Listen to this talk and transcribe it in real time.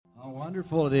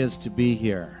Wonderful it is to be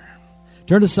here.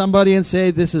 Turn to somebody and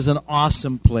say, this is an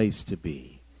awesome place to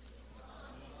be.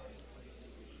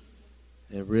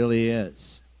 It really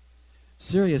is.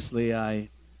 Seriously, I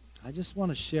just want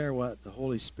to share what the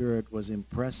Holy Spirit was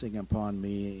impressing upon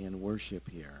me in worship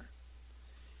here.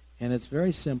 And it's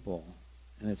very simple,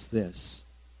 and it's this: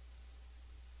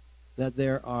 that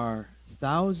there are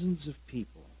thousands of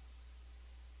people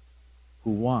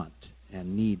who want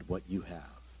and need what you have.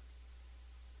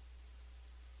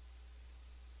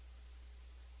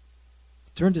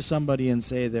 Turn to somebody and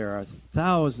say, there are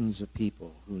thousands of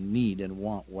people who need and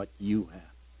want what you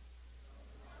have.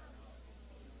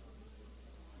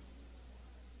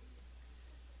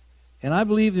 And I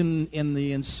believe in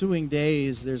the ensuing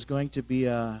days, there's going to be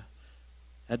a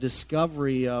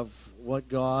discovery of what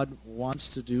God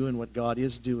wants to do and what God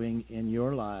is doing in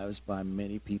your lives by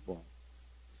many people.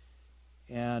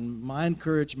 And my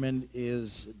encouragement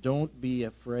is, don't be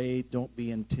afraid, don't be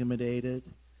intimidated.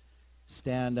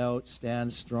 Stand out,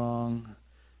 stand strong,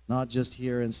 not just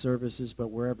here in services, but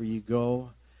wherever you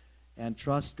go. And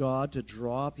trust God to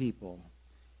draw people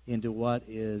into what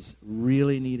is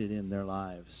really needed in their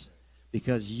lives.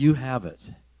 Because you have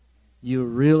it. You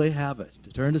really have it. To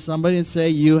turn to somebody and say,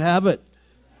 you have it.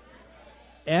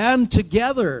 And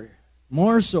together,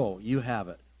 more so, you have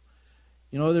it.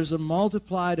 You know, there's a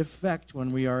multiplied effect when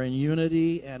we are in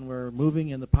unity and we're moving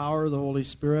in the power of the Holy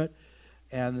Spirit.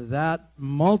 And that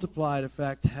multiplied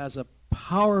effect has a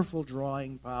powerful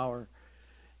drawing power.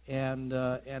 And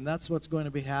that's what's going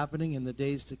to be happening in the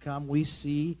days to come. We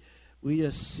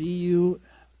just see you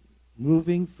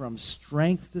moving from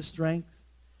strength to strength,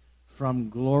 from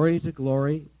glory to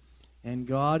glory. And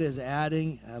God is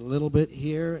adding a little bit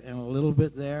here and a little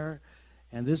bit there.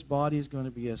 And this body is going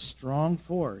to be a strong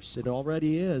force. It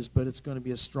already is, but it's going to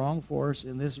be a strong force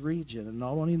in this region. And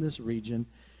not only in this region,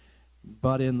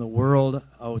 but in the world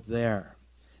out there.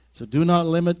 So do not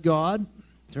limit God.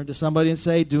 Turn to somebody and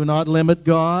say, do not limit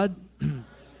God.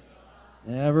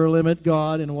 Never limit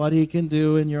God in what He can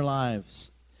do in your lives.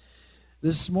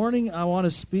 This morning I want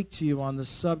to speak to you on the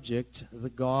subject, the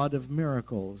God of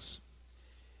miracles.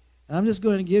 And I'm just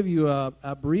going to give you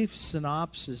a brief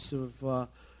synopsis of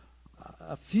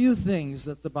a few things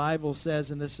that the Bible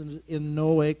says, and this is in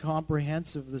no way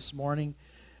comprehensive this morning.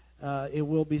 It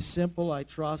will be simple, I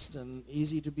trust, and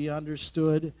easy to be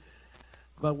understood.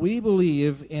 But we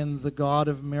believe in the God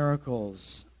of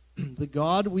miracles. The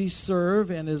God we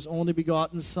serve and His only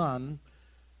begotten Son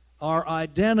are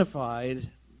identified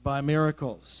by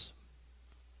miracles.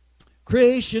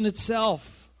 Creation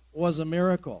itself was a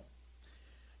miracle.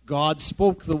 God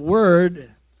spoke the word,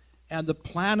 and the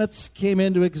planets came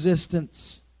into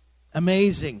existence.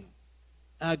 Amazing.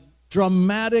 A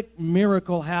dramatic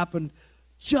miracle happened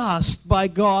just by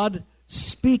God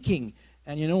speaking.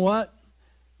 And you know what?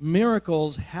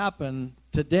 Miracles happen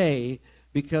today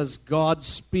because God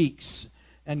speaks.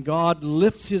 And God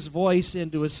lifts His voice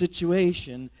into a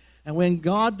situation. And when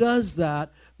God does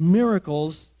that,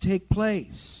 miracles take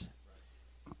place.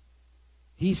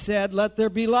 He said, let there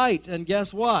be light. And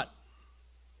guess what?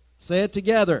 Say it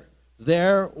together.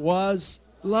 There was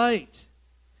light.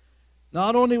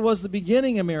 Not only was the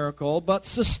beginning a miracle, but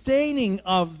sustaining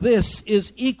of this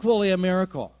is equally a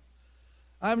miracle.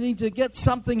 I mean, to get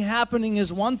something happening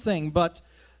is one thing, but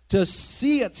to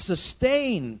see it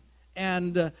sustain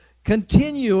and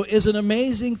continue is an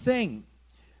amazing thing.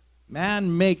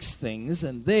 Man makes things,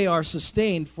 and they are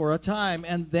sustained for a time,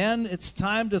 and then it's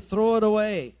time to throw it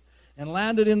away and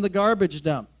land it in the garbage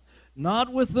dump.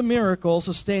 Not with the miracle,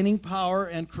 sustaining power,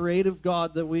 and creative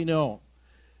God that we know.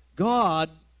 God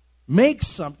makes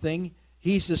something,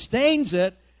 He sustains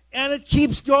it, and it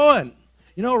keeps going.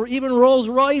 You know, even Rolls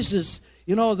Royces,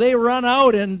 you know, they run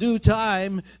out in due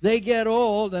time. They get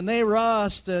old and they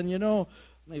rust, and you know,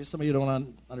 maybe some of you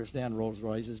don't understand Rolls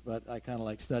Royces, but I kind of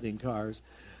like studying cars.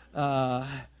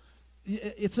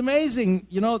 It's amazing,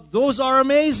 you know, those are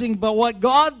amazing, but what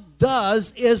God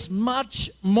does is much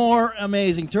more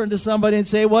amazing. Turn to somebody and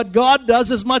say, what God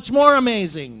does is much more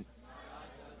amazing.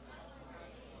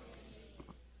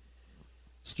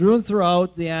 Strewn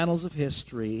throughout the annals of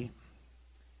history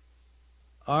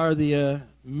are the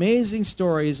amazing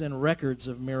stories and records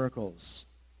of miracles.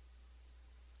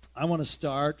 I want to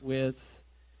start with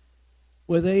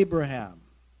Abraham.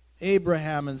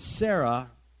 Abraham and Sarah,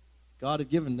 God had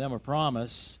given them a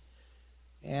promise,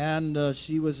 and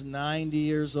she was 90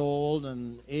 years old,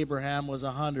 and Abraham was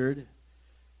 100,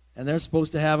 and they're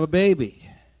supposed to have a baby.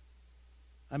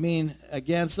 I mean,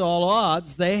 against all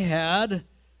odds, they had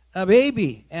a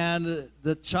baby, and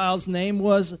the child's name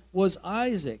was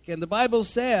Isaac. And the Bible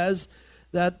says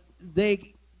that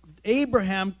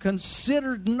Abraham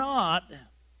considered not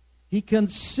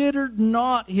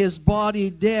his body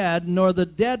dead, nor the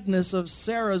deadness of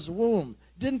Sarah's womb.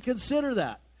 Didn't consider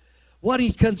that. What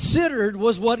he considered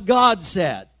was what God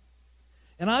said.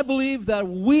 And I believe that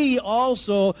we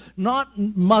also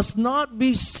must not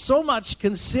be so much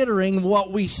considering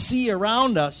what we see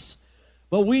around us,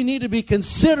 but we need to be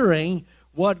considering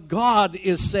what God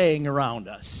is saying around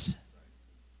us.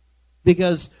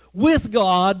 Because with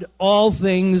God, all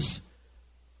things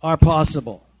are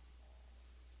possible.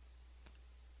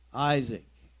 Isaac,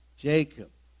 Jacob,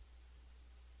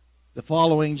 the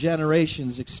following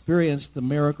generations experienced the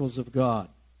miracles of God.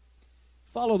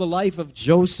 Follow the life of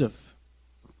Joseph.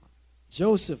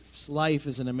 Joseph's life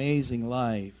is an amazing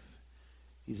life.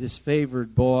 He's this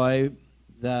favored boy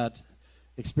that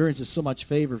experiences so much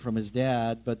favor from his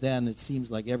dad, but then it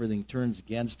seems like everything turns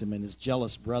against him, and his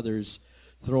jealous brothers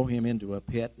throw him into a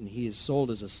pit, and he is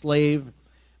sold as a slave,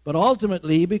 but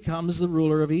ultimately he becomes the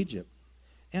ruler of Egypt.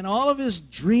 And all of his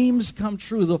dreams come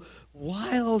true, the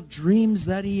wild dreams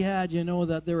that he had,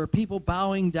 that there were people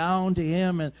bowing down to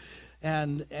him,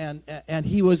 and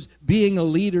he was being a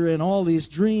leader in all these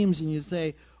dreams, and you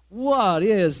say, what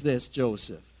is this,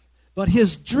 Joseph? But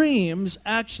his dreams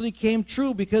actually came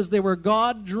true because they were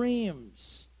God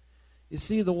dreams. You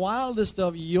see, the wildest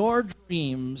of your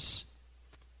dreams,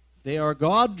 they are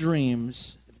God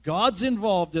dreams. If God's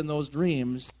involved in those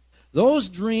dreams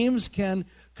can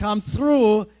come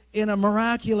through in a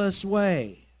miraculous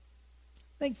way.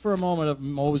 Think for a moment of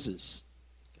Moses.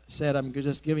 I said I'm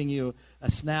just giving you a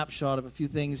snapshot of a few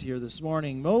things here this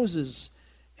morning. Moses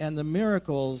and the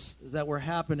miracles that were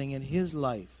happening in his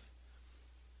life.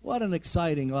 What an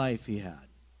exciting life he had.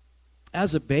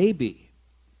 As a baby,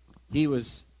 he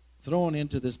was thrown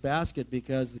into this basket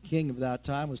because the king of that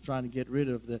time was trying to get rid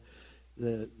of the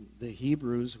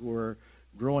Hebrews who were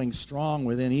growing strong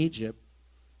within Egypt,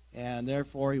 and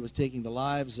therefore he was taking the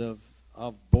lives of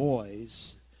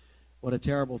boys. What a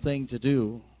terrible thing to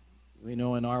do. We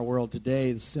know in our world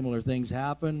today similar things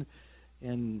happen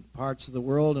in parts of the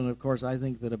world, and of course I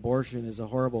think that abortion is a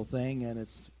horrible thing and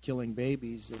it's killing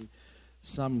babies, and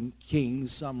some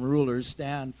kings, some rulers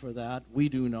stand for that. We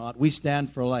do not. We stand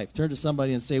for life. Turn to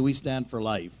somebody and say, we stand for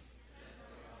life.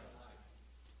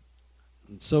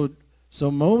 And so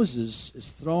Moses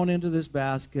is thrown into this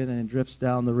basket and drifts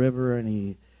down the river, and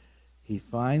he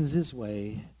finds his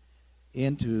way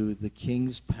into the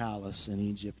king's palace in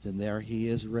Egypt, and there he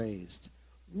is raised.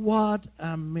 What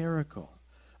a miracle.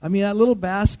 I mean, that little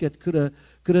basket could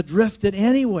have drifted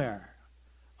anywhere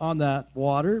on that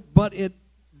water, but it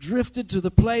drifted to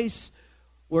the place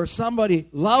where somebody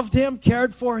loved him,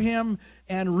 cared for him,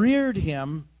 and reared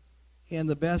him in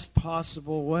the best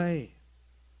possible way.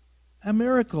 A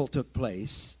miracle took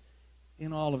place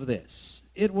in all of this.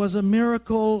 It was a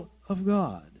miracle of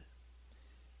God.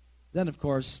 Then, of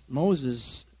course,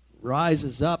 Moses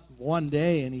rises up one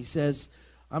day and he says,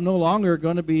 I'm no longer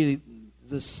going to be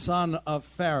the son of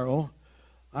Pharaoh.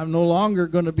 I'm no longer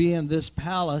going to be in this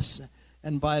palace.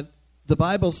 And the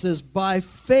Bible says, by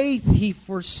faith he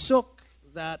forsook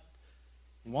that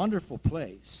wonderful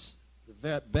place,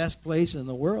 the best place in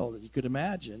the world that you could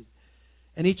imagine.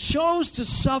 And he chose to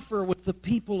suffer with the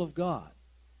people of God.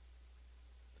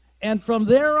 And from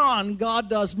there on, God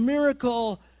does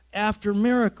miracle after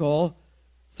miracle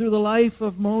through the life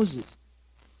of Moses.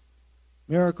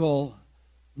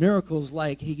 Miracles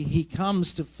like he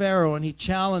comes to Pharaoh and he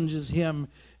challenges him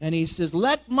and he says,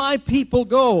 let my people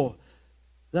go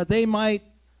that they might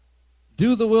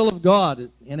do the will of God,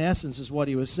 in essence is what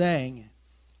he was saying.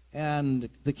 And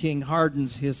the king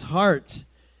hardens his heart.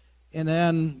 And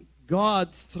then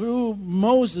God, through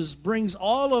Moses, brings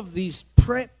all of these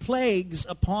plagues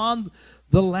upon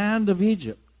the land of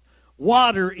Egypt.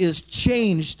 Water is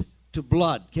changed to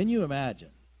blood. Can you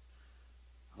imagine?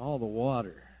 All the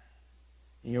water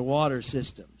in your water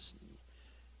systems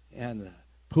and the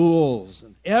pools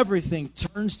and everything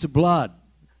turns to blood.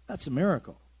 That's a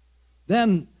miracle.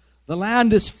 Then the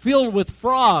land is filled with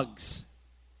frogs.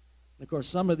 And of course,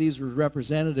 some of these were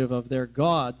representative of their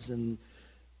gods, and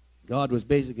God was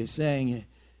basically saying,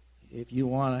 if you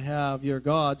want to have your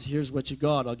gods, here's what you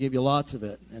got. I'll give you lots of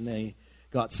it. And they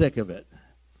got sick of it.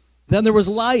 Then there was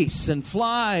lice and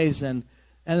flies, and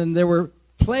there were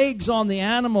plagues on the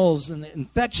animals and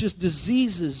infectious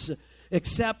diseases,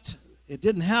 except it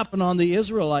didn't happen on the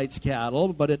Israelites'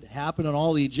 cattle, but it happened on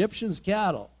all the Egyptians'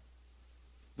 cattle.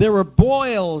 There were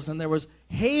boils, and there was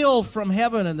hail from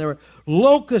heaven, and there were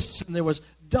locusts, and there was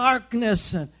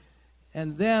darkness,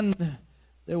 and then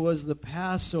there was the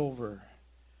Passover,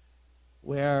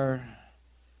 where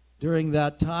during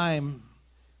that time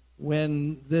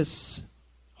when this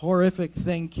horrific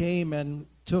thing came and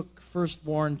took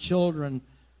firstborn children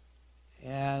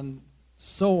and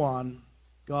so on,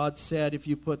 God said, if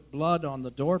you put blood on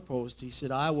the doorpost, he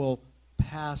said, I will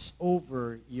pass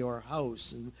over your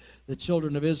house. And the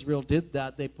children of Israel did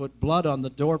that. They put blood on the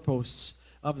doorposts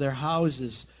of their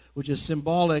houses, which is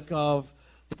symbolic of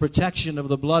the protection of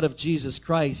the blood of Jesus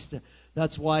Christ.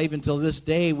 That's why even till this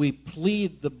day we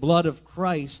plead the blood of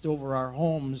Christ over our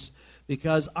homes,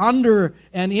 because under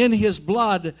and in his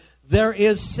blood there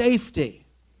is safety.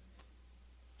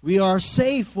 We are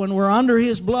safe when we're under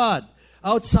his blood.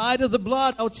 Outside of the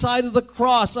blood, outside of the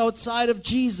cross, outside of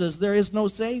Jesus, there is no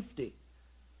safety.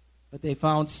 But they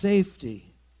found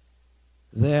safety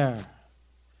there.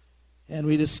 And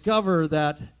we discover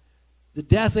that the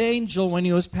death angel, when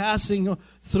he was passing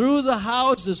through the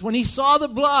houses, when he saw the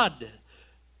blood,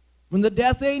 when the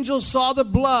death angel saw the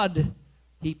blood,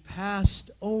 he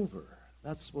passed over.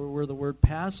 That's where the word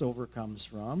Passover comes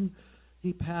from.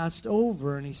 He passed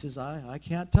over and he says, I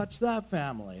can't touch that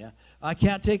family. I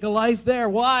can't take a life there.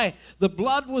 Why? The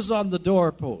blood was on the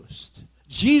doorpost.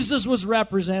 Jesus was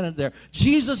represented there.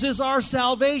 Jesus is our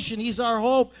salvation. He's our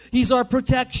hope. He's our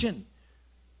protection.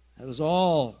 That was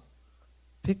all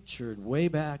pictured way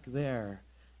back there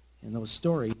in those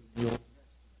stories.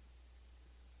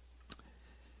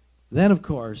 Then, of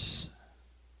course,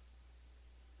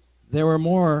 there were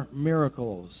more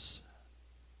miracles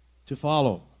to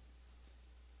follow.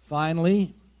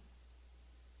 Finally,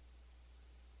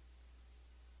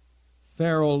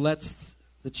 Pharaoh lets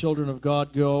the children of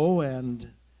God go, and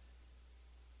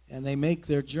they make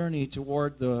their journey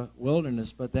toward the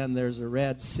wilderness, but then there's a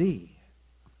Red Sea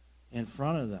in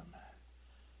front of them.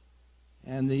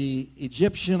 And the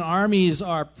Egyptian armies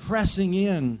are pressing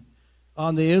in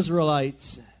on the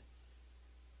Israelites,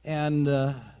 and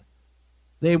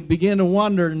they begin to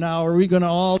wonder, now, are we going to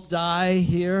all die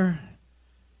here?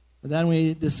 And then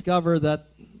we discover that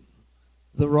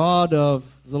the rod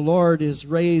of the Lord is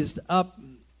raised up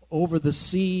over the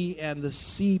sea, and the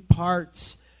sea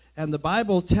parts. And the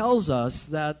Bible tells us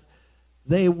that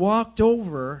they walked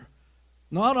over,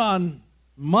 not on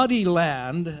muddy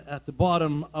land at the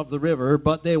bottom of the river,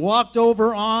 but they walked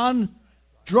over on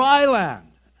dry land.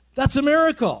 That's a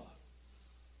miracle.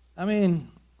 I mean,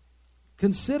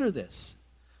 consider this,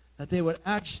 that they would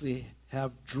actually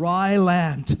have dry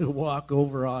land to walk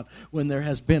over on when there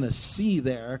has been a sea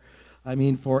there,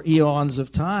 for eons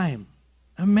of time.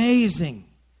 Amazing.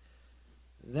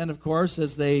 Then, of course,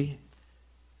 as they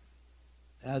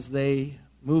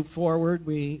move forward,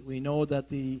 we know that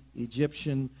the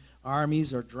Egyptian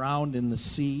armies are drowned in the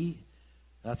sea.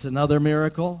 That's another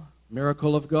miracle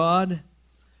of God.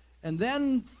 And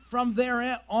then from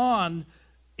there on,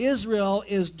 Israel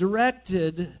is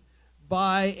directed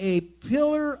by a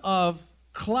pillar of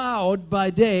cloud by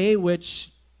day, which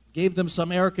gave them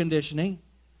some air conditioning,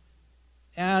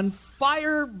 and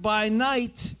fire by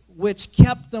night, which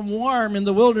kept them warm in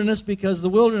the wilderness, because the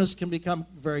wilderness can become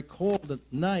very cold at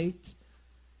night.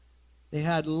 They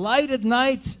had light at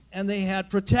night, and they had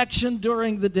protection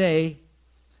during the day.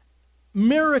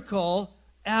 Miracle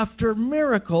after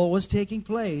miracle was taking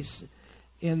place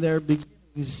in their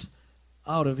beginnings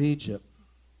out of Egypt.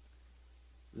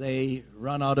 They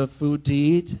run out of food to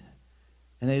eat,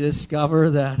 and they discover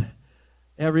that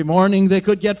every morning they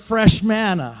could get fresh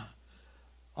manna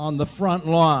on the front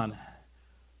lawn.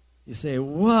 You say,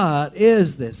 what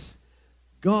is this?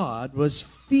 God was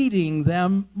feeding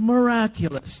them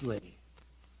miraculously.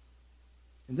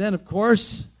 And then, of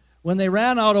course, when they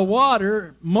ran out of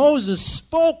water, Moses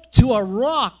spoke to a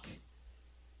rock,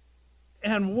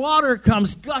 and water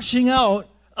comes gushing out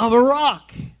of a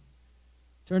rock.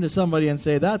 Turn to somebody and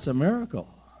say, that's a miracle.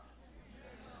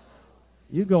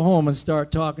 You go home and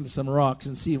start talking to some rocks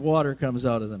and see if water comes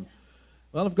out of them.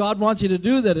 Well, if God wants you to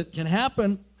do that, it can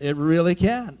happen. It really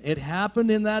can. It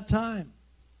happened in that time.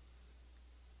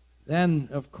 Then,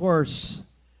 of course,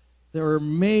 there were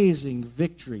amazing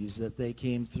victories that they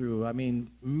came through.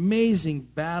 Amazing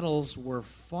battles were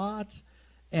fought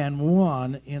and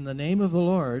won in the name of the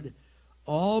Lord,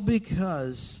 all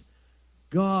because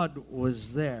God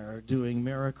was there doing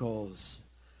miracles.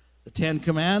 The 10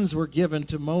 Commands were given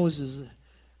to Moses,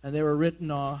 and they were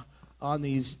written on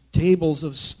these tables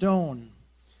of stone.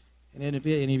 And if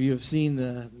any of you have seen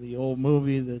the old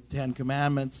movie, The 10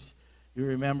 Commandments, you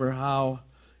remember how,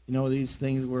 these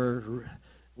things were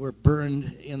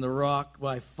burned in the rock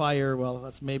by fire. Well,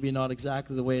 that's maybe not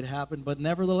exactly the way it happened, but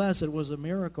nevertheless, it was a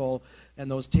miracle. And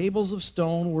those tables of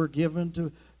stone were given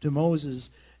to Moses,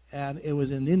 and it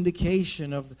was an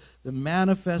indication of the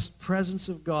manifest presence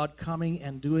of God coming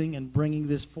and doing and bringing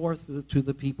this forth to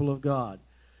the people of God.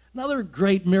 Another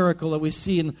great miracle that we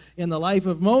see in the life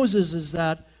of Moses is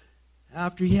that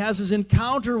after he has his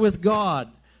encounter with God,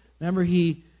 remember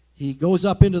he goes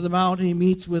up into the mountain, he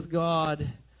meets with God,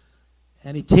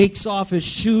 and he takes off his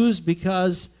shoes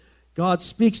because God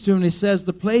speaks to him and he says,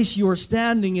 the place you are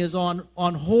standing is on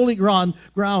holy ground,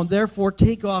 therefore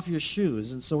take off your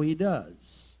shoes. And so he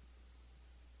does.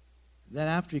 Then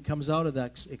after he comes out of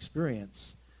that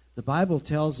experience, the Bible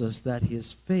tells us that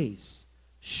his face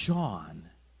shone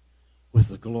with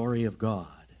the glory of God.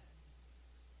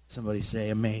 Somebody say,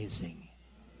 amazing.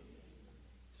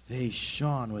 Face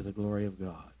shone with the glory of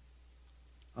God.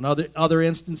 On other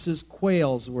instances,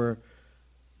 quails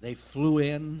they flew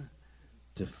in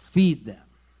to feed them.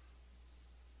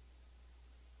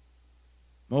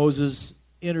 Moses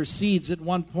intercedes at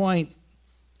one point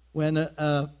when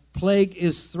a plague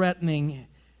is threatening,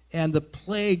 and the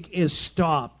plague is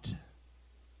stopped.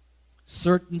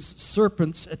 Certain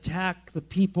serpents attack the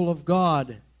people of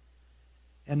God,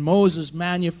 and Moses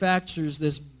manufactures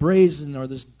this brazen or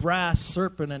this brass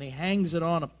serpent, and he hangs it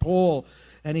on a pole,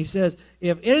 and he says,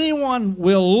 if anyone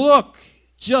will look,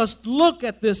 just look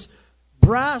at this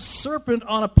brass serpent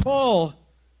on a pole.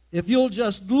 If you'll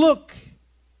just look,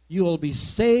 you will be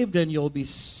saved and you'll be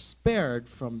spared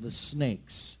from the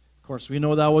snakes. Of course, we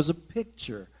know that was a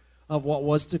picture of what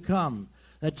was to come,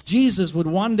 that Jesus would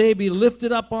one day be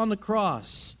lifted up on the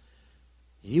cross.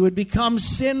 He would become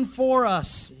sin for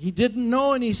us. He didn't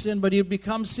know any sin, but he would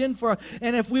become sin for us.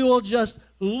 And if we will just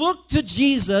look to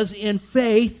Jesus in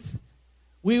faith,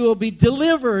 we will be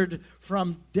delivered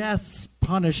from death's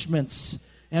punishments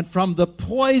and from the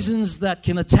poisons that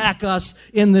can attack us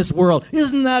in this world.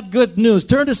 Isn't that good news?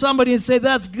 Turn to somebody and say,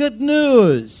 that's good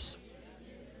news.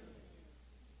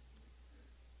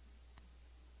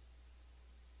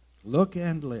 Look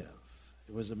and live.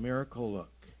 It was a miracle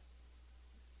look.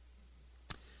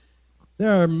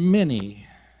 There are many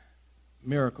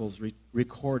miracles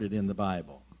recorded in the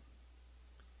Bible.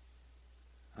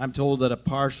 I'm told that a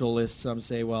partial list, some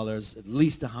say, well, there's at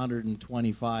least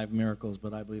 125 miracles,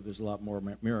 but I believe there's a lot more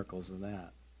miracles than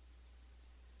that.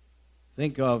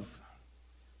 Think of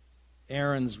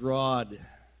Aaron's rod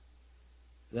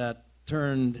that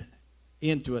turned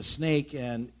into a snake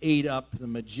and ate up the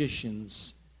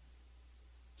magician's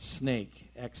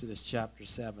snake, Exodus chapter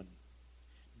 7.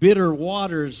 Bitter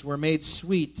waters were made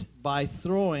sweet by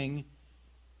throwing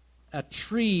a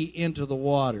tree into the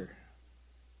water.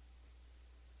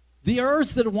 The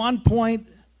earth at one point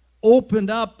opened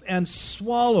up and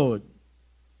swallowed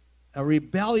a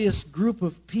rebellious group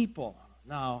of people.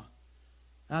 Now,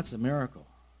 that's a miracle.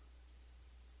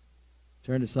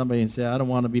 Turn to somebody and say, I don't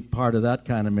want to be part of that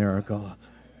kind of miracle.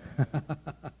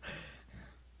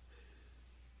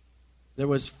 There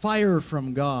was fire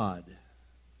from God.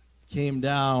 It came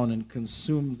down and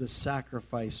consumed the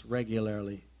sacrifice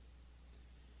regularly.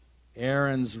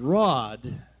 Aaron's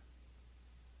rod,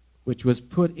 which was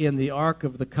put in the Ark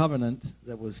of the Covenant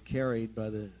that was carried by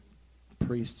the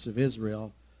priests of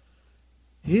Israel,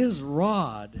 his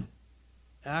rod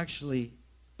actually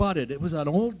budded. It was an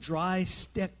old dry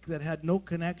stick that had no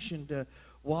connection to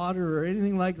water or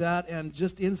anything like that, and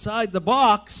just inside the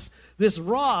box, this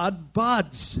rod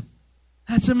buds.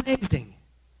 That's amazing.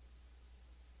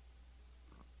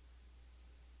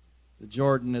 The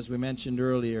Jordan, as we mentioned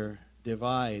earlier,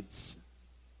 divides.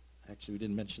 Actually, we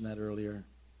didn't mention that earlier,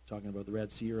 talking about the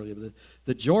Red Sea earlier. But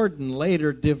the Jordan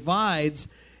later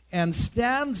divides and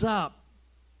stands up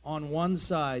on one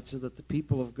side so that the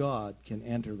people of God can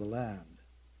enter the land.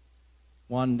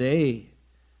 One day,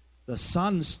 the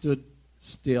sun stood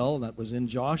still, and that was in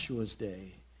Joshua's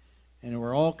day. And there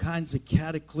were all kinds of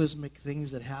cataclysmic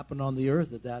things that happened on the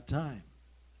earth at that time.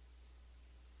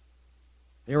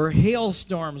 There were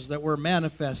hailstorms that were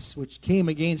manifest, which came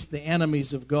against the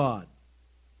enemies of God.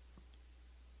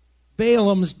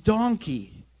 Balaam's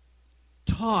donkey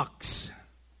talks.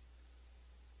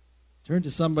 Turn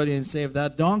to somebody and say, if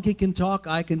that donkey can talk,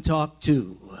 I can talk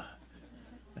too.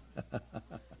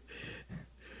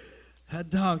 A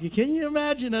donkey. Can you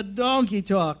imagine a donkey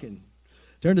talking?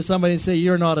 Turn to somebody and say,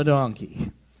 you're not a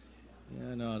donkey.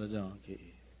 You're not a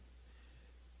donkey.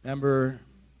 Remember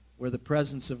where the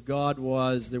presence of God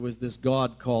was, there was this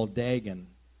god called Dagon.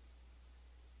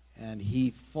 And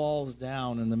he falls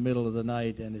down in the middle of the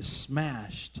night and is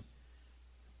smashed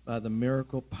by the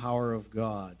miracle power of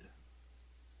God.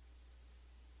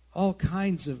 All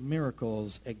kinds of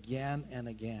miracles again and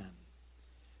again.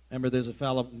 Remember, there's a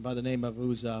fellow by the name of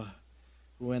Uzzah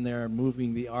who, when they're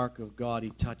moving the ark of God,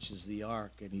 he touches the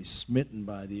ark and he's smitten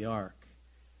by the ark.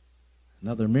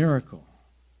 Another miracle.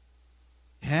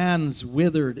 Hands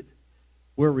withered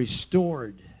were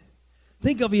restored.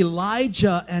 Think of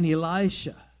Elijah and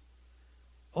Elisha.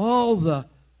 All the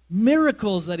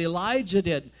miracles that Elijah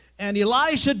did. And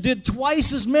Elisha did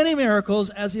twice as many miracles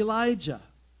as Elijah.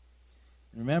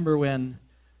 Remember when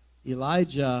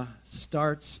Elijah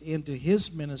starts into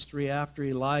his ministry after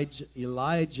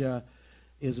Elijah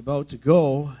is about to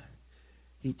go,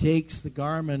 he takes the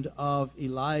garment of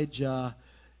Elijah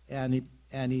and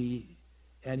he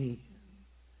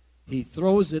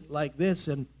throws it like this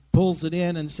and pulls it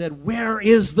in and said, "Where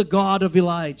is the God of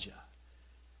Elijah?"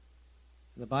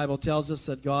 The Bible tells us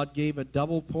that God gave a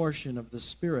double portion of the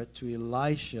Spirit to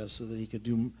Elisha so that he could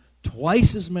do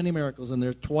twice as many miracles, and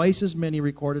there are twice as many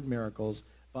recorded miracles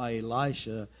by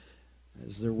Elisha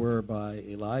as there were by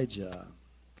Elijah.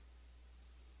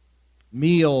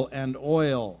 Meal and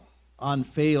oil,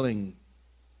 unfailing,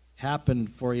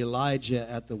 happened for Elijah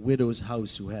at the widow's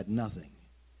house who had nothing.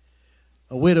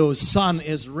 A widow's son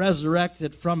is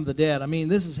resurrected from the dead. I mean,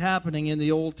 this is happening in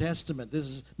the Old Testament. This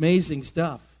is amazing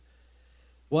stuff.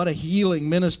 What a healing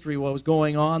ministry what was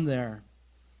going on there.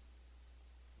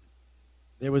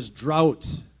 There was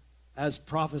drought, as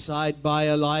prophesied by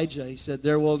Elijah. He said,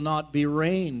 there will not be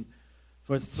rain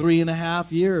for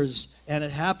 3.5 years. And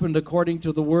it happened according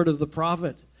to the word of the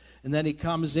prophet. And then he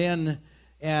comes in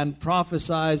and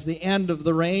prophesies the end of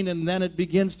the rain, and then it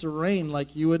begins to rain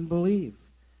like you wouldn't believe.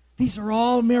 These are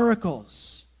all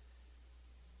miracles.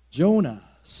 Jonah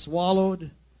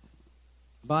swallowed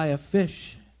by a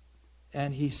fish,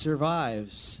 and he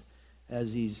survives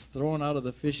as he's thrown out of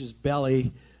the fish's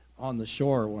belly on the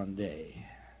shore one day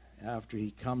after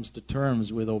he comes to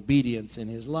terms with obedience in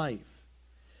his life.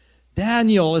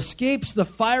 Daniel escapes the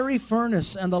fiery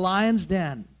furnace and the lion's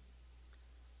den.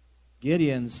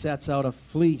 Gideon sets out a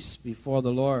fleece before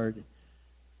the Lord,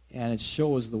 and it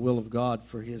shows the will of God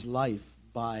for his life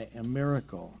by a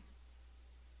miracle.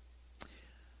 I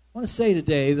want to say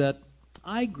today that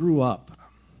I grew up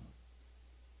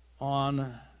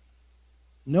on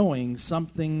knowing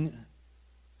something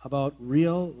about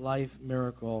real life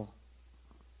miracle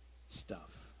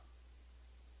stuff.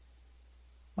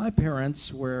 My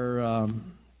parents were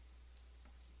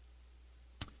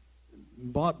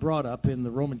brought up in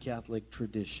the Roman Catholic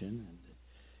tradition. And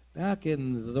back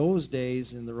in those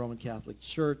days in the Roman Catholic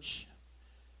Church,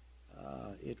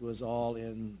 it was all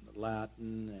in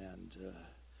Latin, and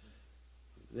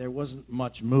there wasn't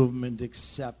much movement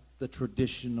except the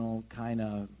traditional kind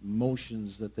of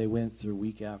motions that they went through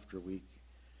week after week.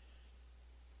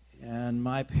 And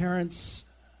my parents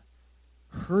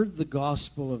heard the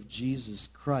gospel of Jesus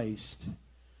Christ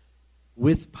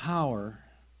with power,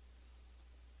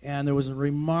 and there was a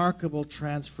remarkable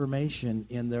transformation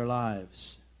in their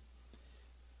lives.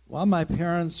 While my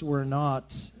parents were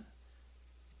not,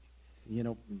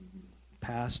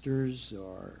 pastors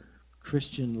or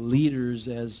Christian leaders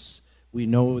as we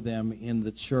know them in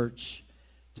the church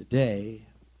today,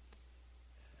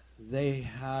 they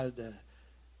had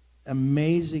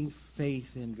amazing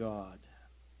faith in God.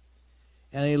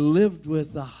 And they lived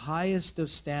with the highest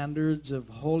of standards of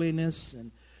holiness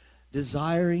and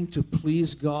desiring to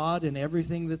please God in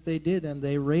everything that they did. And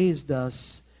they raised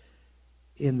us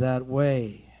in that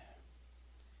way.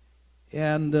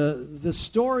 And the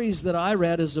stories that I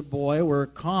read as a boy were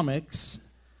comics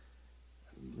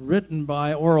written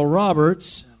by Oral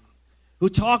Roberts, who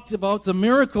talked about the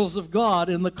miracles of God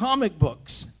in the comic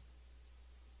books.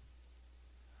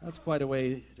 That's quite a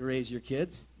way to raise your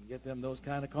kids. Get them those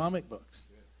kind of comic books.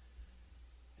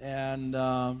 And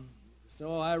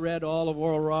so I read all of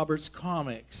Oral Roberts'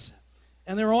 comics.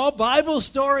 And they're all Bible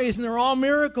stories, and they're all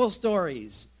miracle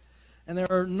stories. And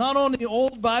there are not only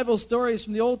old Bible stories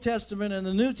from the Old Testament and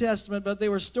the New Testament, but they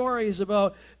were stories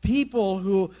about people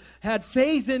who had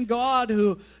faith in God,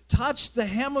 who touched the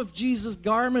hem of Jesus'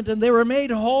 garment, and they were made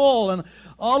whole. And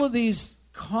all of these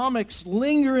comics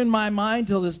linger in my mind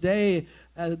till this day.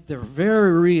 They're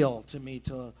very real to me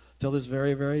till this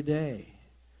very, very day.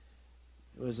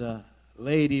 There was a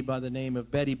lady by the name of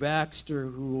Betty Baxter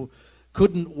who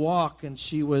couldn't walk, and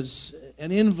she was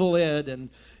an invalid,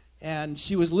 and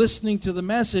she was listening to the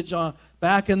message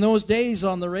back in those days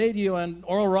on the radio, and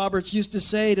Oral Roberts used to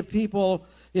say to people,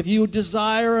 if you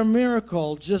desire a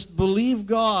miracle, just believe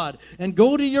God and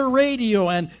go to your radio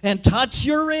and touch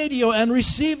your radio and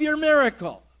receive your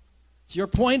miracle. It's your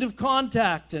point of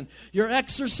contact and your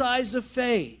exercise of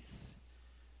faith.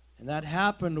 And that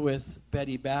happened with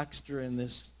Betty Baxter in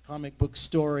this comic book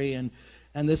story. And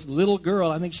this little girl,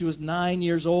 I think she was 9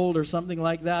 years old or something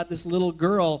like that, this little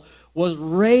girl was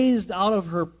raised out of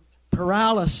her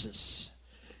paralysis.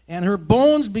 And her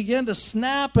bones began to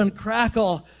snap and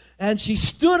crackle. And she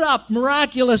stood up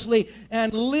miraculously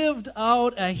and lived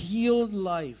out a healed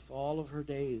life all of her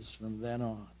days from then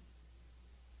on.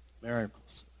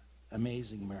 Miracles.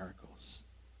 Amazing miracles.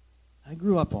 I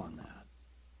grew up on that.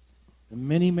 The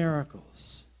many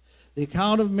miracles. The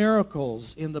account of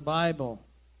miracles in the Bible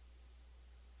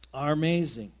are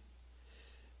amazing.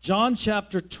 John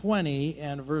chapter 20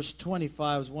 and verse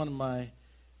 25 is one of my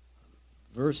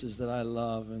verses that I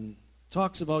love, and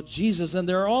talks about Jesus. And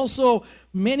there are also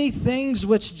many things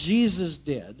which Jesus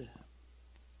did.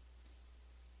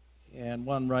 And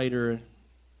one writer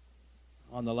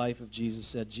on the life of Jesus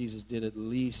said Jesus did at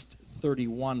least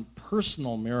 31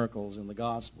 personal miracles in the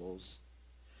Gospels.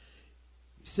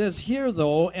 He says here,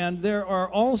 though, and there are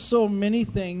also many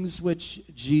things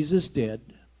which Jesus did.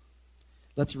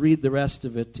 Let's read the rest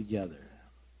of it together.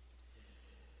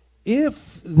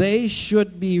 If they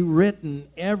should be written,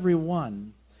 every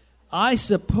one, I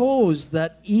suppose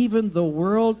that even the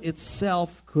world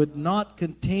itself could not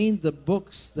contain the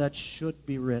books that should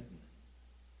be written.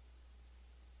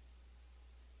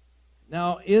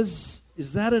 Now,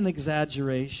 is that an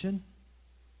exaggeration?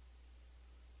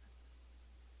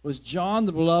 Was John,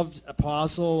 the beloved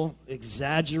apostle,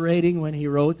 exaggerating when he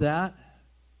wrote that?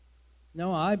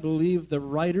 No, I believe the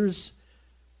writers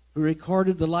who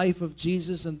recorded the life of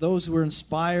Jesus and those who were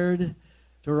inspired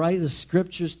to write the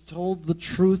scriptures told the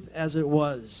truth as it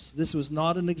was. This was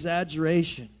not an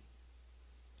exaggeration.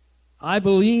 I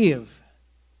believe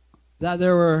that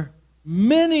there were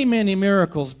many, many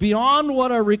miracles beyond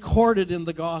what are recorded in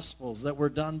the Gospels that were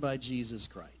done by Jesus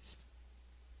Christ.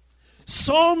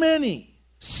 So many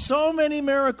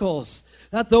miracles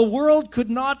that the world could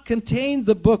not contain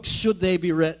the books should they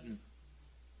be written.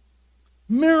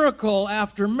 Miracle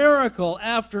after miracle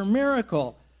after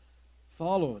miracle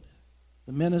followed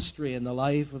the ministry and the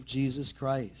life of Jesus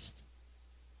Christ.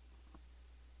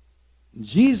 And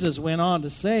Jesus went on to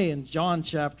say in John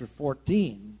chapter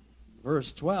 14,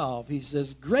 verse 12, he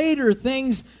says, greater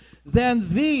things than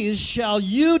these shall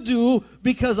you do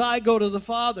because I go to the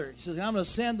Father. He says, I'm going to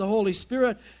send the Holy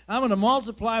Spirit. I'm going to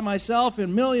multiply myself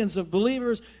in millions of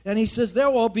believers. And he says,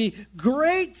 there will be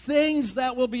great things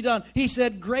that will be done. He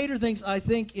said greater things, I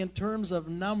think, in terms of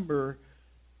number,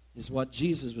 is what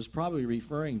Jesus was probably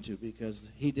referring to, because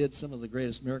he did some of the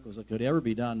greatest miracles that could ever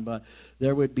be done. But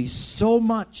there would be so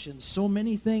much and so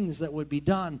many things that would be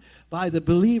done by the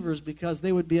believers because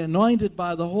they would be anointed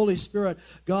by the Holy Spirit.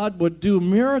 God would do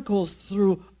miracles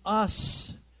through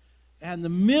us and the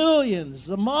millions,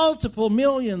 the multiple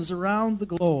millions around the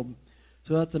globe,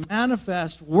 so that the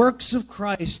manifest works of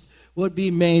Christ would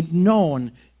be made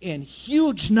known in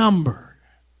huge number.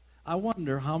 I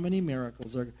wonder how many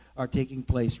miracles are taking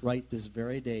place right this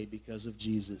very day because of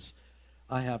Jesus.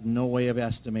 I have no way of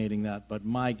estimating that, but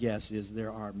my guess is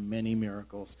there are many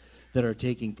miracles that are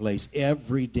taking place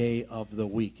every day of the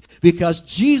week, because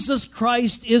Jesus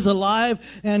Christ is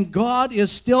alive and God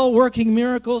is still working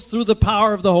miracles through the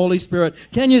power of the Holy Spirit.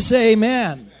 Can you say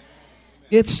amen? Amen.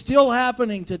 It's still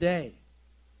happening today,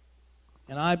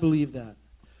 and I believe that.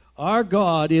 Our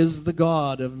God is the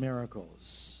God of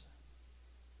miracles.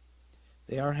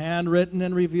 They are handwritten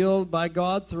and revealed by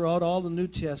God throughout all the New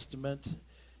Testament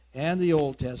and the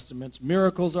Old Testament.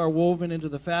 Miracles are woven into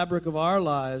the fabric of our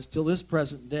lives till this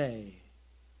present day.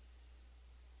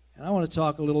 And I want to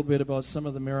talk a little bit about some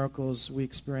of the miracles we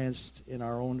experienced in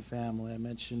our own family. I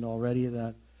mentioned already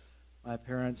that my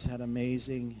parents had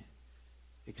amazing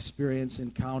experience,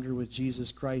 encounter with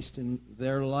Jesus Christ in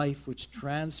their life, which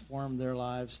transformed their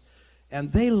lives.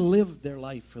 And they lived their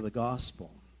life for the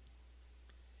gospel.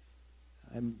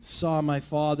 I saw my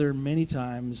father many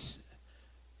times,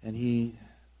 and he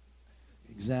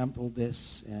exampled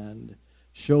this and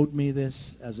showed me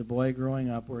this as a boy growing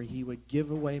up, where he would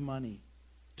give away money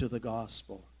to the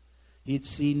gospel. He'd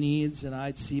see needs, and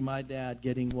I'd see my dad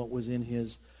getting what was in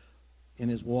his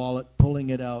wallet, pulling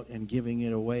it out and giving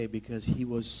it away, because he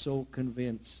was so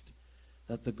convinced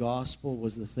that the gospel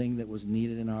was the thing that was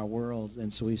needed in our world,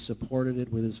 and so he supported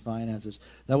it with his finances.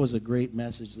 That was a great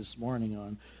message this morning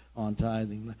on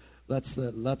tithing. Let's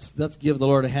give the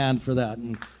Lord a hand for that.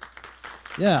 And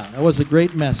yeah, that was a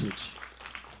great message.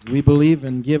 We believe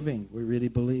in giving. We really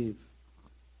believe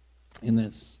in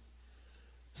this.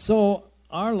 So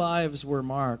our lives were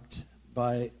marked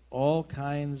by all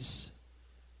kinds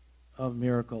of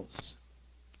miracles.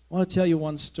 I want to tell you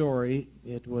one story.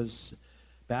 It was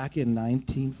back in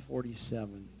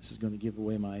 1947. This is going to give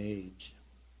away my age.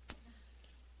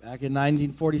 Back in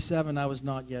 1947, I was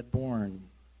not yet born.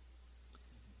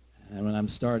 And when I'm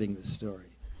starting this story.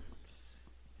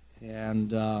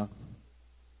 And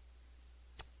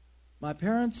my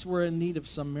parents were in need of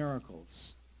some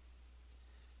miracles.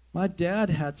 My dad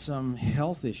had some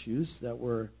health issues that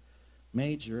were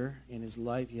major in his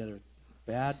life. He had a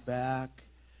bad back.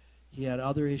 He had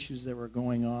other issues that were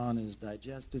going on in his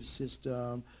digestive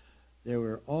system. There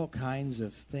were all kinds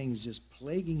of things just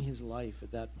plaguing his life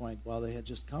at that point. While they had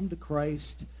just come to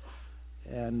Christ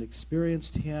and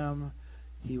experienced him,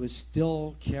 he was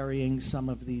still carrying some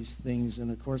of these things. And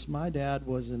of course, my dad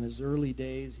was in his early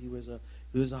days. He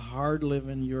was a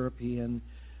hard-living European,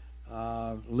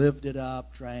 lived it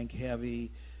up, drank heavy,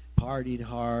 partied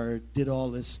hard, did all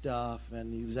this stuff,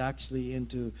 and he was actually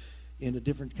into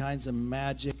different kinds of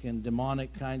magic and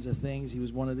demonic kinds of things. He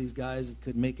was one of these guys that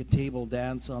could make a table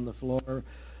dance on the floor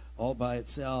all by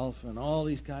itself, and all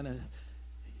these kind of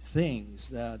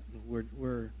things that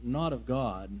were not of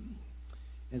God.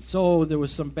 And so there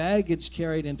was some baggage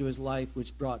carried into his life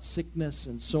which brought sickness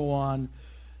and so on.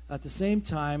 At the same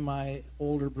time, my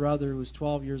older brother, who was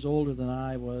 12 years older than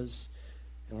I was,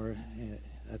 or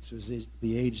that was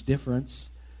the age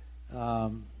difference,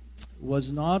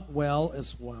 was not well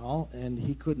as well, and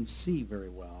he couldn't see very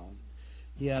well.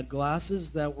 He had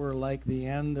glasses that were like the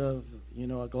end of,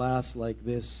 a glass like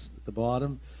this at the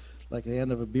bottom, like the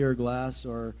end of a beer glass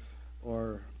or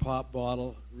pop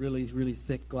bottle, really, really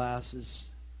thick glasses.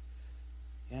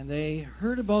 And they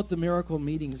heard about the miracle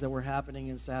meetings that were happening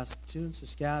in Saskatoon,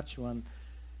 Saskatchewan.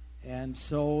 And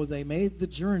so they made the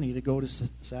journey to go to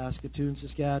Saskatoon,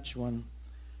 Saskatchewan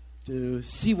to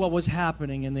see what was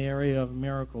happening in the area of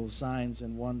miracles, signs,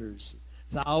 and wonders.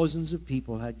 Thousands of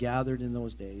people had gathered in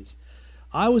those days.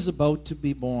 I was about to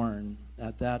be born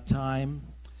at that time.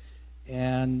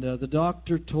 And the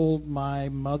doctor told my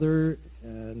mother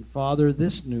and father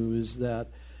this news, that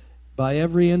by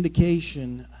every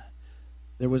indication,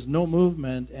 there was no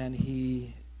movement, and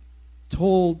he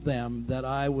told them that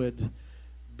I would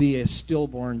be a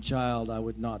stillborn child. I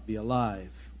would not be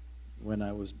alive when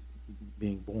I was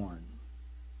being born.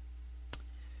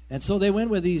 And so they went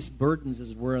with these burdens,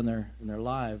 as it were, in their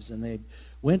lives, and they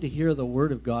went to hear the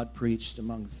Word of God preached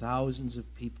among thousands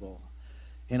of people.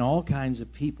 And all kinds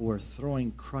of people were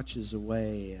throwing crutches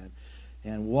away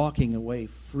and walking away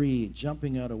free,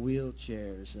 jumping out of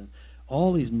wheelchairs, and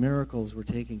all these miracles were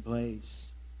taking place.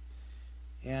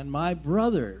 And my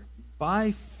brother,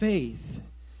 by faith,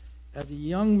 as a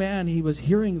young man, he was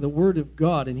hearing the Word of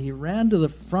God, and he ran to the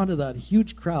front of that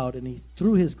huge crowd, and he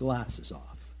threw his glasses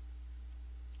off.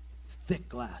 Thick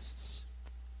glasses.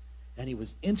 And he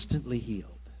was instantly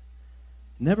healed.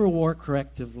 Never wore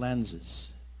corrective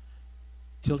lenses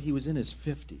till he was in his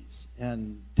 50s,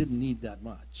 and didn't need that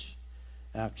much,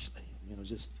 actually.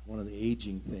 Just one of the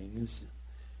aging things.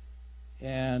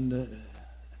 And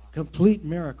complete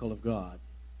miracle of God.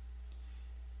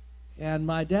 And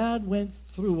my dad went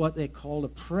through what they called a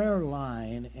prayer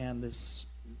line, and this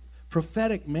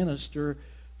prophetic minister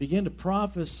began to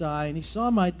prophesy, and he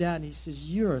saw my dad, and he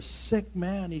says, "You're a sick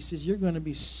man." He says, "You're going to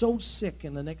be so sick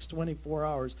in the next 24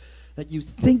 hours that you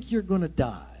think you're going to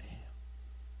die.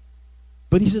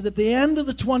 But," he says, "at the end of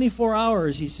the 24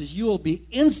 hours, he says, you will be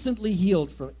instantly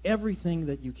healed from everything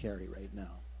that you carry right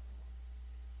now."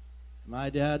 My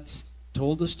dad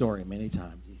told the story many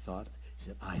times. He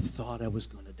said, "I thought I was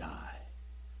going to die."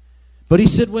 But he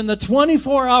said, when the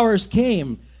 24 hours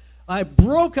came, I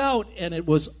broke out and it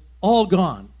was all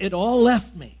gone. It all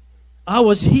left me. I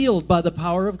was healed by the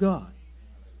power of God.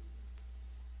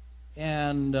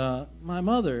 And my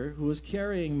mother, who was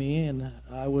carrying me, and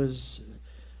I was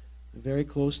very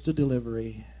close to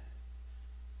delivery,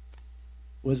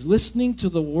 was listening to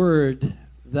the word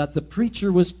that the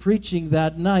preacher was preaching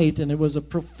that night, and it was a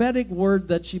prophetic word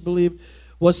that she believed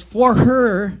was for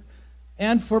her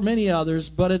and for many others,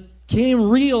 but it came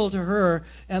real to her,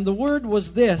 and the word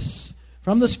was this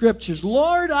from the scriptures: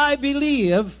 "Lord, I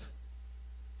believe,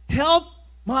 help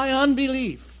my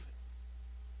unbelief."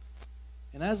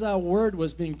 And as that word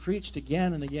was being preached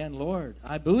again and again, "Lord,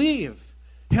 I believe,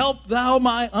 help thou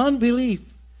my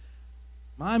unbelief,"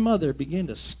 my mother began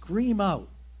to scream out,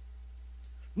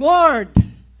 "Lord,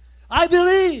 I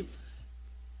believe.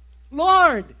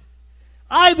 Lord,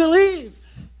 I believe."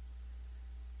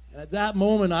 And at that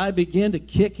moment, I began to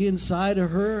kick inside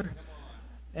of her.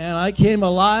 And I came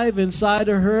alive inside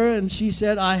of her. And she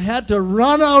said, I had to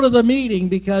run out of the meeting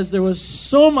because there was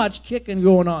so much kicking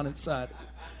going on inside.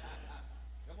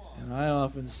 And I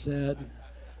often said,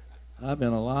 I've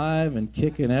been alive and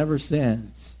kicking ever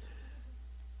since.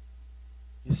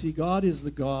 You see, God is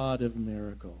the God of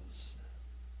miracles.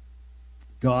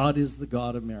 God is the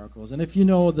God of miracles. And if you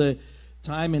know the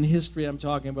time in history I'm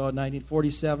talking about,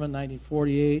 1947,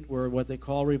 1948, were what they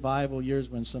call revival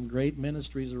years, when some great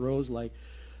ministries arose like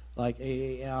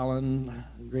A.A. Allen,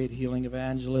 great healing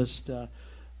evangelist,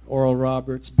 Oral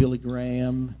Roberts, Billy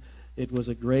Graham. It was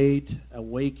a great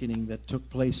awakening that took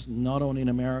place not only in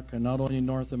America, not only in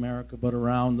North America, but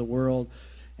around the world.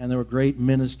 And there were great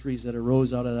ministries that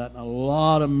arose out of that. And a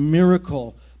lot of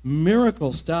miracle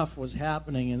stuff was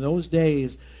happening in those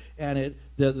days. And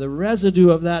the residue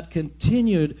of that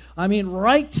continued,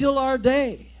 right till our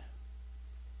day.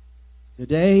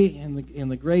 Today, in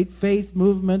the great faith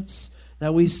movements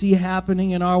that we see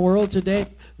happening in our world today,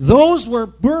 those were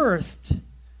birthed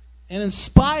and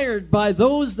inspired by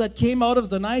those that came out of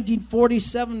the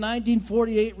 1947,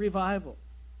 1948 revival.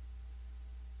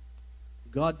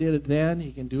 God did it then,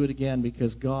 he can do it again,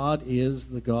 because God is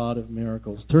the God of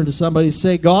miracles. Turn to somebody and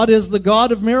say, God is the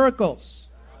God of miracles.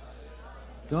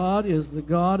 God is the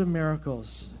God of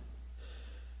miracles.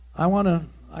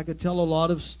 I could tell a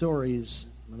lot of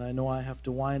stories, and I know I have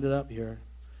to wind it up here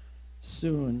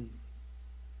soon.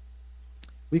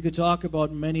 We could talk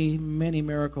about many, many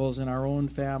miracles in our own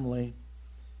family.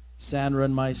 Sandra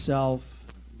and myself,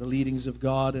 the leadings of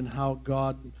God and how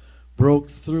God broke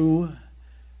through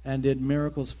and did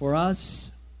miracles for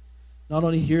us. Not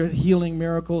only healing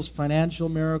miracles, financial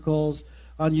miracles,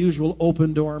 unusual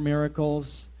open door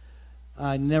miracles.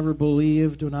 I never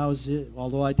believed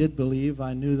although I did believe,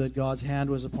 I knew that God's hand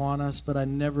was upon us, but I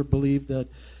never believed that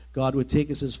God would take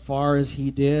us as far as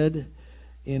he did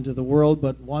into the world.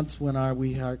 But once when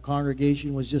our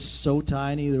congregation was just so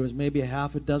tiny, there was maybe a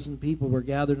half a dozen people were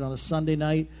gathered on a Sunday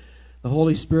night, the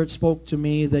Holy Spirit spoke to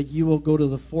me that you will go to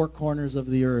the four corners of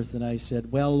the earth. And I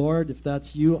said, well, Lord, if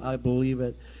that's you, I believe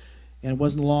it. And it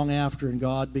wasn't long after, and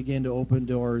God began to open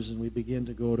doors, and we began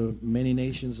to go to many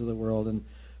nations of the world. And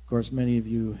of course, many of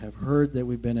you have heard that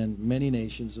we've been in many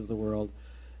nations of the world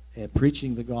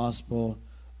preaching the gospel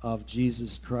of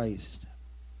Jesus Christ.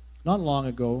 Not long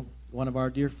ago, one of our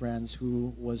dear friends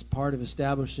who was part of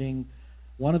establishing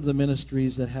one of the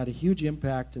ministries that had a huge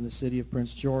impact in the city of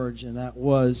Prince George, and that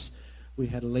was, we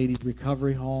had a ladies'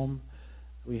 recovery home.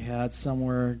 We had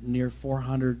somewhere near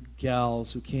 400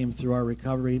 gals who came through our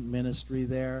recovery ministry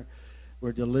there,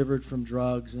 were delivered from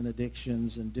drugs and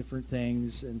addictions and different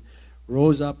things, and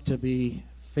rose up to be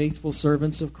faithful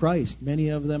servants of Christ. Many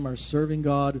of them are serving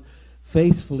God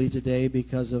faithfully today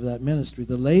because of that ministry.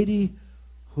 The lady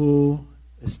who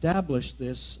established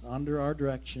this under our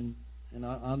direction and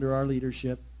under our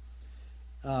leadership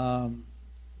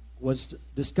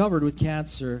was discovered with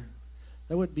cancer.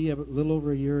 That would be a little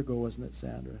over a year ago, wasn't it,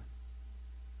 Sandra?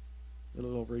 A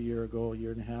little over a year ago, a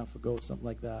year and a half ago, something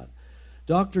like that.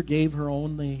 Doctor gave her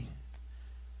only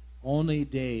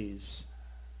days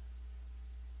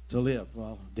to live.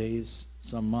 Well, days,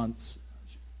 some months.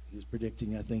 He was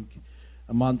predicting, I think,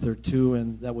 a month or two,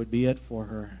 and that would be it for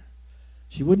her.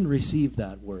 She wouldn't receive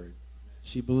that word.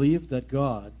 She believed that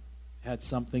God had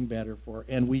something better for her,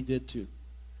 and we did too.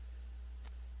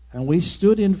 And we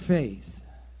stood in faith,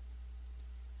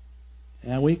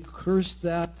 and we cursed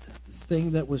that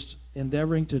thing that was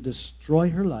endeavoring to destroy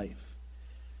her life,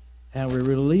 and we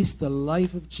released the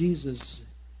life of Jesus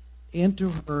into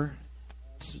her,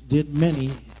 as did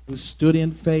many who stood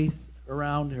in faith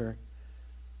around her.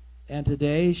 And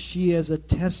today she is a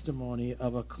testimony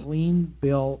of a clean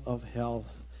bill of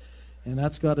health. And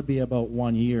that's got to be about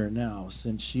 1 year now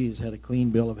since she has had a clean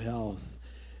bill of health.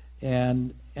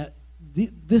 And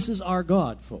this is our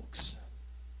God, folks.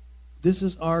 This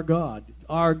is our God.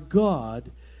 Our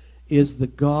God is the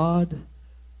God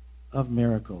of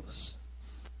miracles.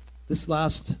 This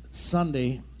last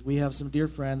Sunday, we have some dear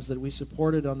friends that we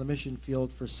supported on the mission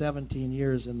field for 17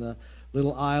 years in the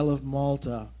little Isle of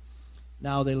Malta.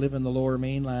 Now they live in the Lower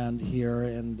Mainland here,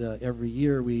 and every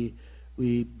year we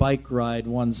bike ride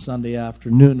one Sunday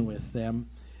afternoon with them.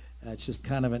 It's just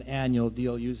kind of an annual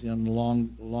deal, usually on a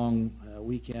long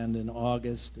weekend in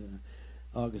August,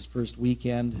 August 1st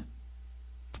weekend.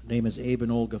 Name is Abe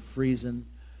and Olga Friesen,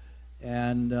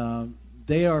 and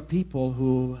they are people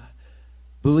who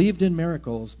believed in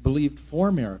miracles, believed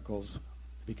for miracles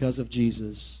because of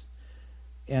Jesus,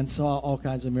 and saw all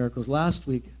kinds of miracles. Last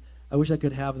week, I wish I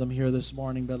could have them here this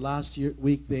morning, but last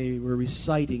week they were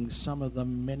reciting some of the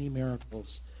many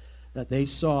miracles that they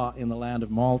saw in the land of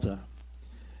Malta.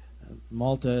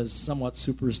 Malta is somewhat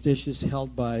superstitious,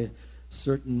 held by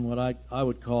certain what I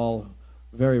would call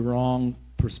very wrong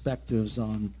perspectives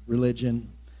on religion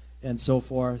and so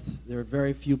forth. There are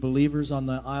very few believers on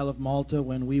the Isle of Malta.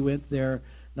 When we went there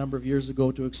a number of years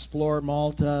ago to explore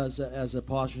Malta as a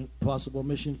possible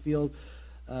mission field,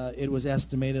 it was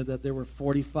estimated that there were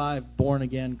 45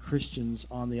 born-again Christians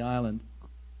on the island,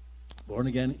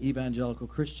 born-again evangelical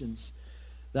Christians.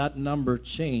 That number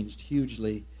changed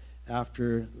hugely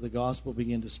after the gospel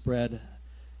began to spread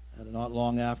not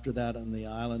long after that on the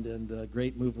island, and a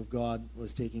great move of God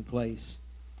was taking place.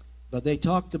 But they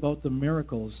talked about the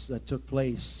miracles that took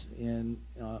place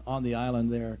on the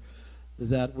island there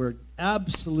that were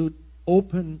absolute,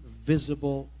 open,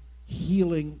 visible,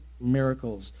 healing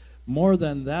miracles. More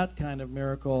than that kind of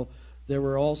miracle, there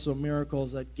were also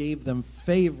miracles that gave them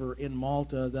favor in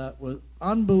Malta that was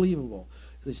unbelievable.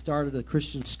 They started a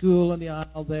Christian school on the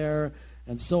isle there,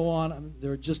 and so on. I mean,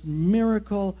 there were just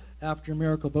miracle after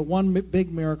miracle. But one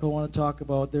big miracle I want to talk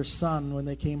about, their son, when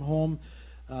they came home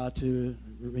to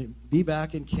be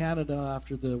back in Canada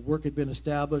after the work had been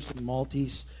established, and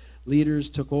Maltese leaders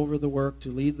took over the work to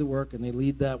lead the work, and they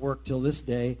lead that work till this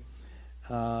day.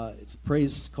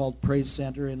 It's called Praise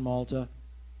Center in Malta.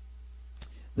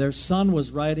 Their son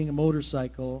was riding a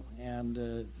motorcycle,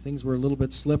 and things were a little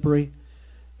bit slippery,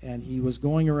 and he was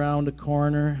going around a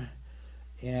corner,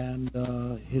 and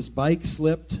his bike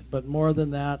slipped. But more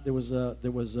than that, there was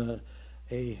a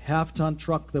half-ton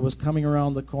truck that was coming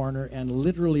around the corner and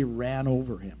literally ran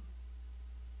over him.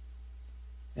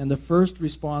 And the first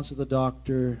response of the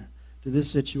doctor to this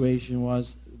situation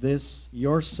was,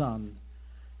 your son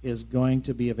is going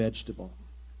to be a vegetable.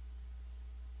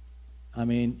 I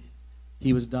mean,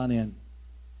 he was done in.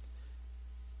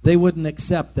 They wouldn't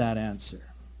accept that answer.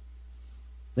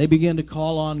 They began to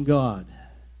call on God.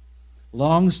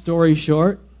 Long story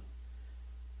short,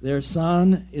 their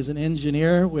son is an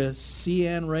engineer with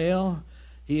CN Rail.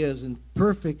 He is in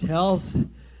perfect health.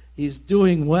 He's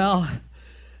doing well.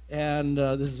 And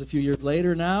this is a few years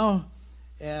later now.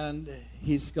 And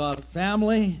he's got a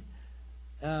family.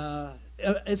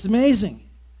 It's amazing.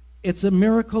 It's a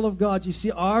miracle of God. You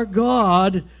see, our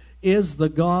God is the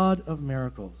God of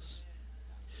miracles.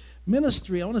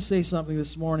 Ministry, I want to say something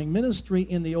this morning. Ministry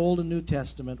in the Old and New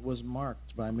Testament was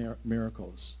marked by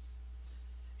miracles.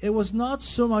 It was not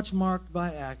so much marked by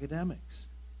academics.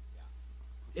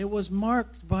 It was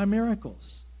marked by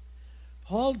miracles.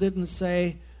 Paul didn't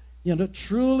say,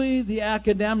 truly the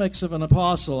academics of an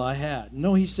apostle I had.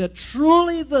 No, he said,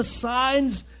 truly the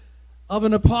signs of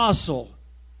an apostle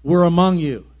were among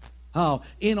you. How?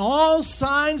 In all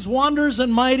signs, wonders,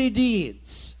 and mighty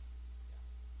deeds.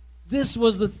 This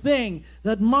was the thing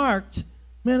that marked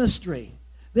ministry.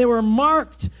 They were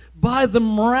marked by the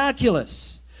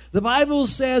miraculous. The Bible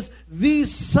says,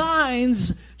 these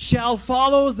signs shall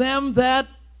follow them that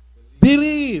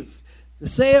believe.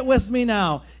 Say it with me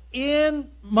now. In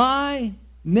my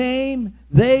name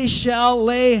they shall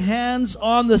lay hands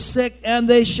on the sick and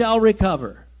they shall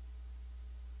recover.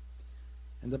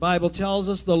 And the Bible tells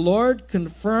us the Lord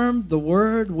confirmed the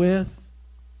word with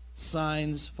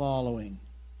signs following.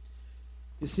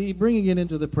 You see, bringing it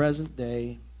into the present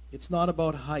day, it's not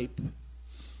about hype.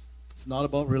 It's not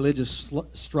about religious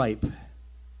stripe.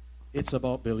 It's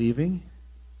about believing,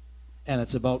 and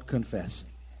it's about confessing.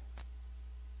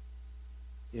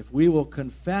 If we will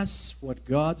confess what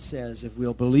God says, if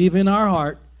we'll believe in our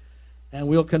heart, and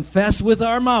we'll confess with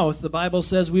our mouth, the Bible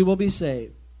says we will be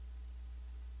saved.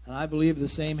 And I believe the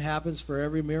same happens for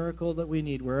every miracle that we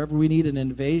need. Wherever we need an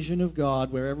invasion of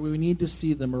God, wherever we need to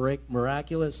see the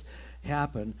miraculous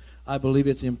happen, I believe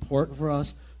it's important for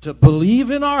us to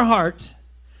believe in our heart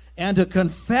and to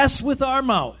confess with our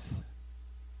mouth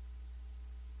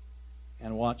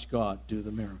and watch God do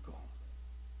the miracle.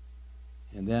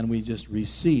 And then we just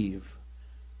receive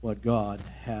what God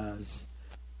has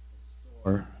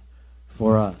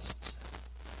for us.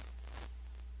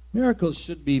 Miracles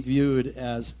should be viewed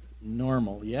as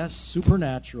normal. Yes,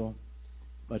 supernatural,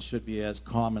 but should be as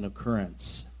common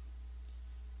occurrence.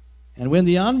 And when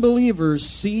the unbelievers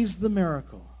sees the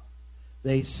miracle,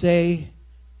 they say,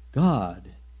 God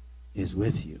is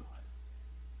with you.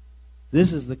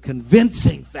 This is the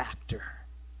convincing factor.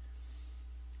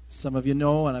 Some of you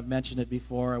know, and I've mentioned it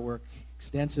before, I work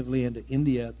extensively into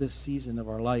India at this season of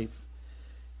our life.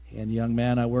 And the young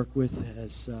man I work with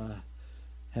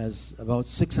has about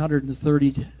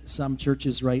 630 some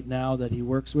churches right now that he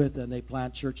works with, and they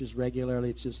plant churches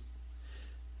regularly.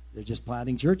 They're just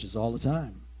planting churches all the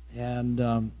time.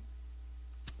 And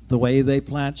the way they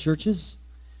plant churches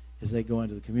is they go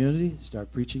into the community,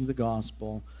 start preaching the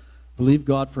gospel, believe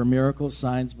God for miracles,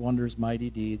 signs, wonders, mighty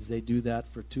deeds. They do that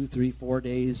for 2, 3, 4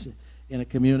 days in a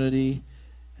community,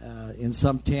 in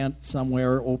some tent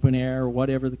somewhere, open air,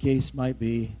 whatever the case might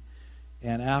be.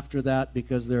 And after that,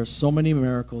 because there are so many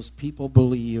miracles, people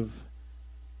believe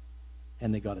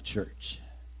and they got a church.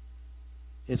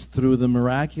 It's through the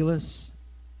miraculous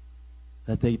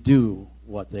that they do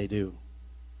what they do.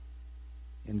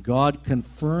 And God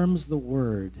confirms the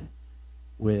word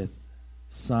with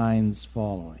signs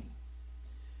following.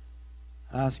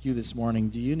 I ask you this morning,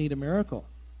 do you need a miracle?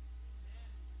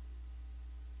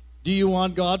 Do you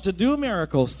want God to do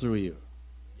miracles through you?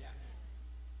 Yes.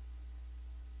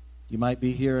 You might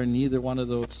be here in either one of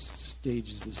those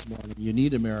stages this morning. You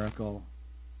need a miracle.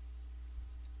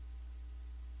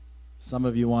 Some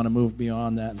of you want to move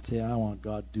beyond that and say, I want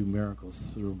God to do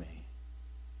miracles through me.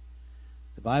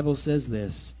 The Bible says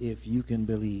this, if you can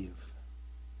believe,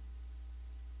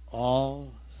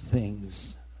 all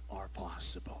things are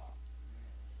possible.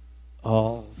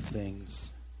 All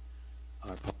things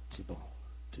are possible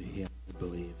to him who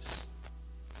believes.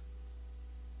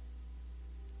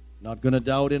 Not going to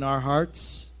doubt in our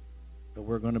hearts, but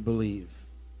we're going to believe.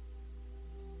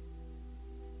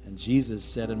 And Jesus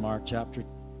said in Mark chapter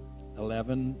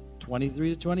 11,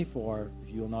 23 to 24,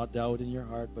 if you will not doubt in your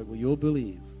heart, but you'll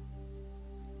believe.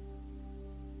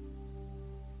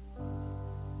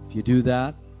 If you do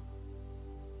that,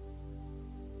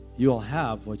 you'll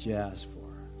have what you ask for.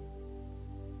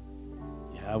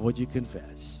 You have what you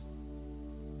confess.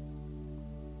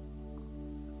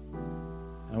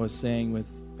 I was saying with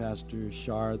Pastor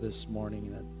Shar this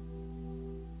morning that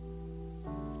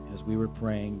as we were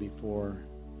praying before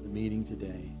the meeting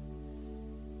today,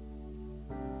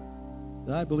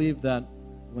 that I believe that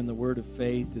when the word of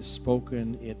faith is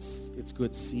spoken, it's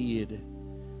good seed.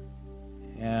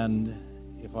 And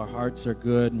if our hearts are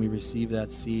good and we receive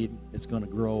that seed, it's going to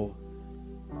grow.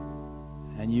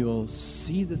 And you will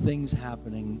see the things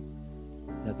happening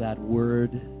that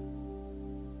word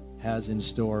has in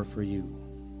store for you.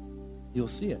 You'll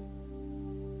see it.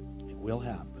 It will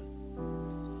happen.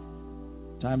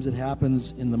 Times it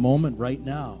happens in the moment right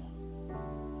now.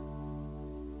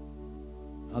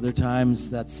 Other times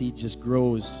that seed just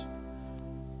grows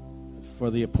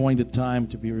for the appointed time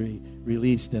to be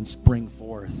released and spring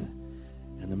forth.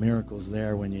 And the miracle's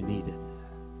there when you need it.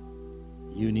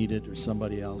 You need it or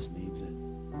somebody else needs it.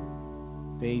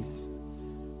 Faith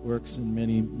works in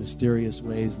many mysterious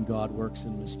ways, and God works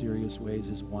in mysterious ways,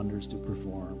 his wonders to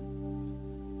perform.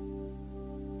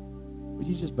 Would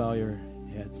you just bow your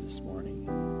heads this morning?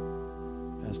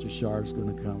 Pastor Shar is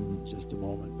going to come in just a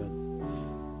moment, but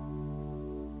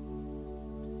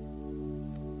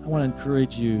I want to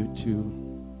encourage you to,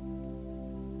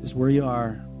 just where you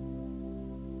are,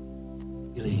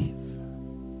 believe.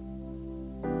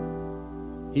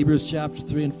 Hebrews chapter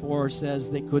 3 and 4 says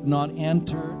they could not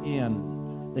enter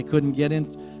in. They couldn't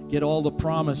get all the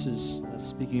promises,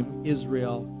 speaking of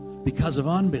Israel, because of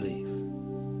unbelief.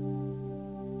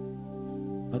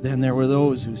 But then there were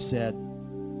those who said,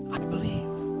 I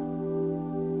believe.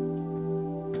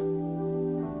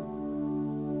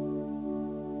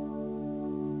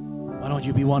 Why don't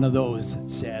you be one of those that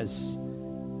says,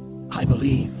 I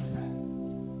believe.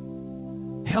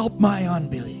 Help my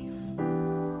unbelief.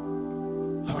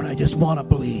 Lord, I just want to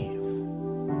believe.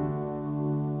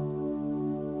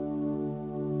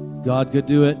 God could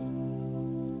do it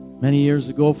many years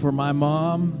ago for my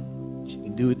mom. She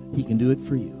can do it. He can do it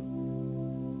for you.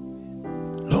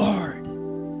 Lord,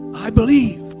 I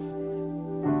believe.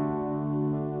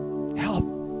 Help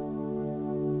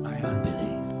my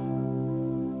unbelief.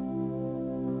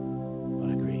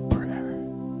 What a great prayer.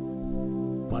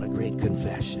 What a great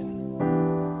confession.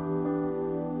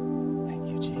 Thank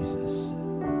you, Jesus.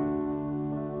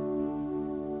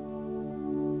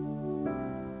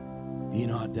 Be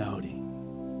not doubting.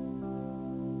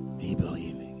 Be believing.